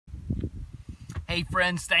Hey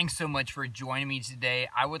friends, thanks so much for joining me today.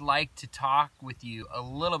 I would like to talk with you a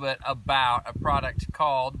little bit about a product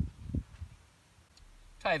called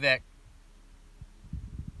Tyvek.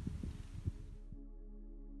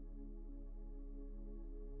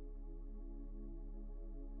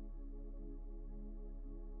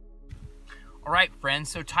 Alright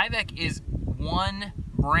friends, so Tyvek is one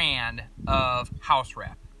brand of house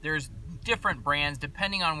wrap. There's different brands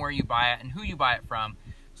depending on where you buy it and who you buy it from.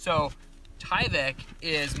 So Tyvek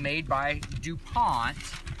is made by Dupont,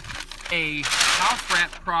 a house wrap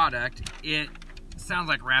product. It sounds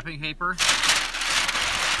like wrapping paper.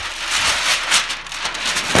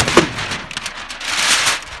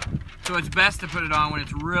 So it's best to put it on when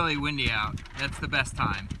it's really windy out. That's the best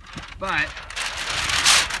time. But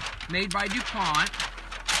made by Dupont,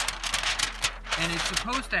 and it's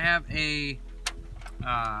supposed to have a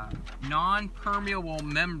non-permeable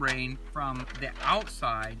membrane from the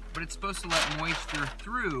outside, but it's supposed to let moisture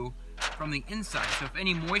through from the inside. So if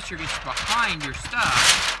any moisture gets behind your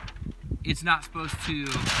stuff, it's not supposed to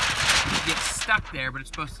get stuck there, but it's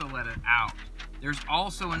supposed to let it out. There's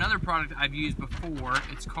also another product I've used before.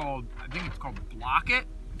 It's called, I think it's called Block It,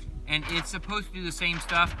 and it's supposed to do the same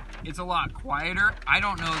stuff. It's a lot quieter. I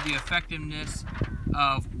don't know the effectiveness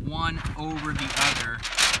of one over the other.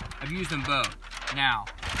 I've used them both. Now,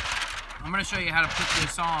 I'm going to show you how to put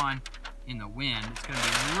this on in the wind. It's going to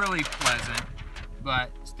be really pleasant,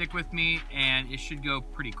 but stick with me and it should go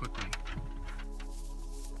pretty quickly.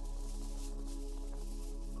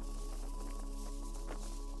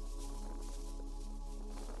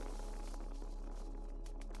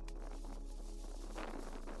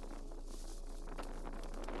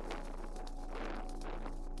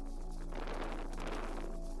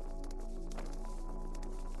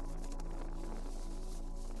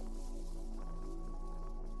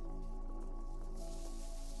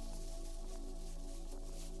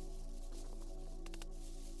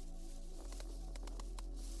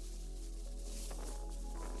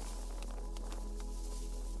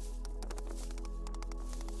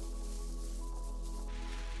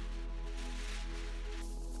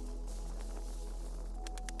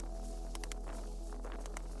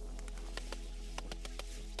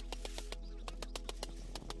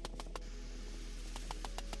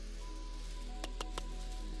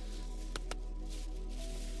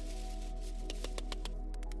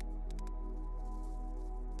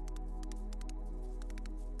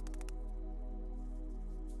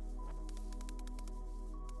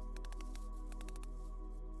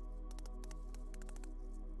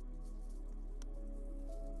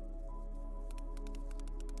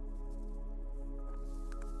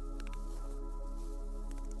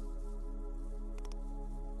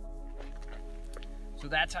 So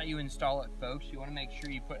that's how you install it, folks. You want to make sure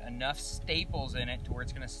you put enough staples in it to where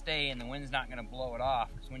it's going to stay and the wind's not going to blow it off.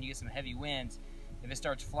 Because when you get some heavy winds, if it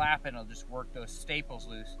starts flapping, it'll just work those staples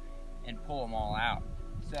loose and pull them all out.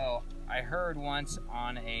 So I heard once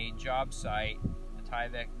on a job site, the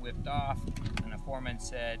Tyvek whipped off and the foreman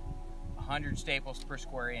said 100 staples per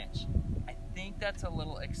square inch. I think that's a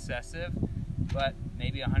little excessive, but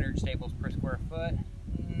maybe 100 staples per square foot,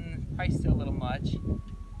 probably still a little much.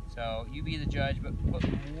 So you be the judge, but put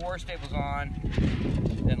more staples on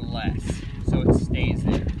than less, so it stays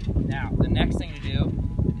there. Now, the next thing to do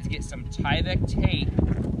is get some Tyvek tape.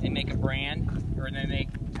 They make a brand, or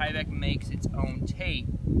Tyvek makes its own tape,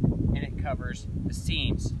 and it covers the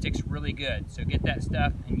seams. It sticks really good, so get that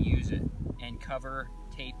stuff and use it, and cover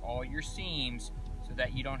tape all your seams so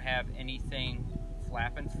that you don't have anything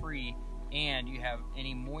flapping free, and you have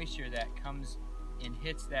any moisture that comes and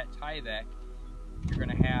hits that Tyvek. You're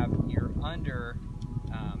going to have your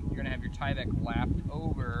Tyvek lapped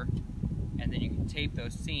over, and then you can tape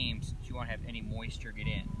those seams so you won't have any moisture get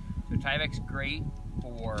in. So Tyvek's great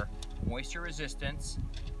for moisture resistance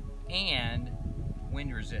and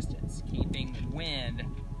wind resistance, keeping wind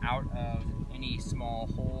out of any small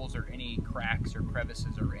holes or any cracks or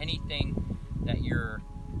crevices or anything that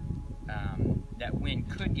that wind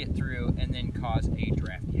could get through and then cause a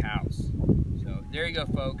drafty house. So there you go,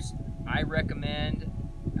 folks. I recommend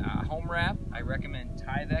home wrap. I recommend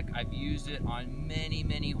Tyvek. I've used it on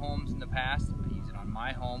many homes in the past. I use it on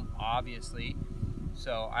my home, obviously.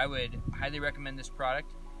 So I would highly recommend this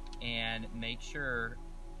product, and make sure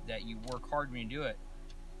that you work hard when you do it,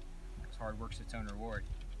 because hard work's its own reward.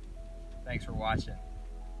 Thanks for watching.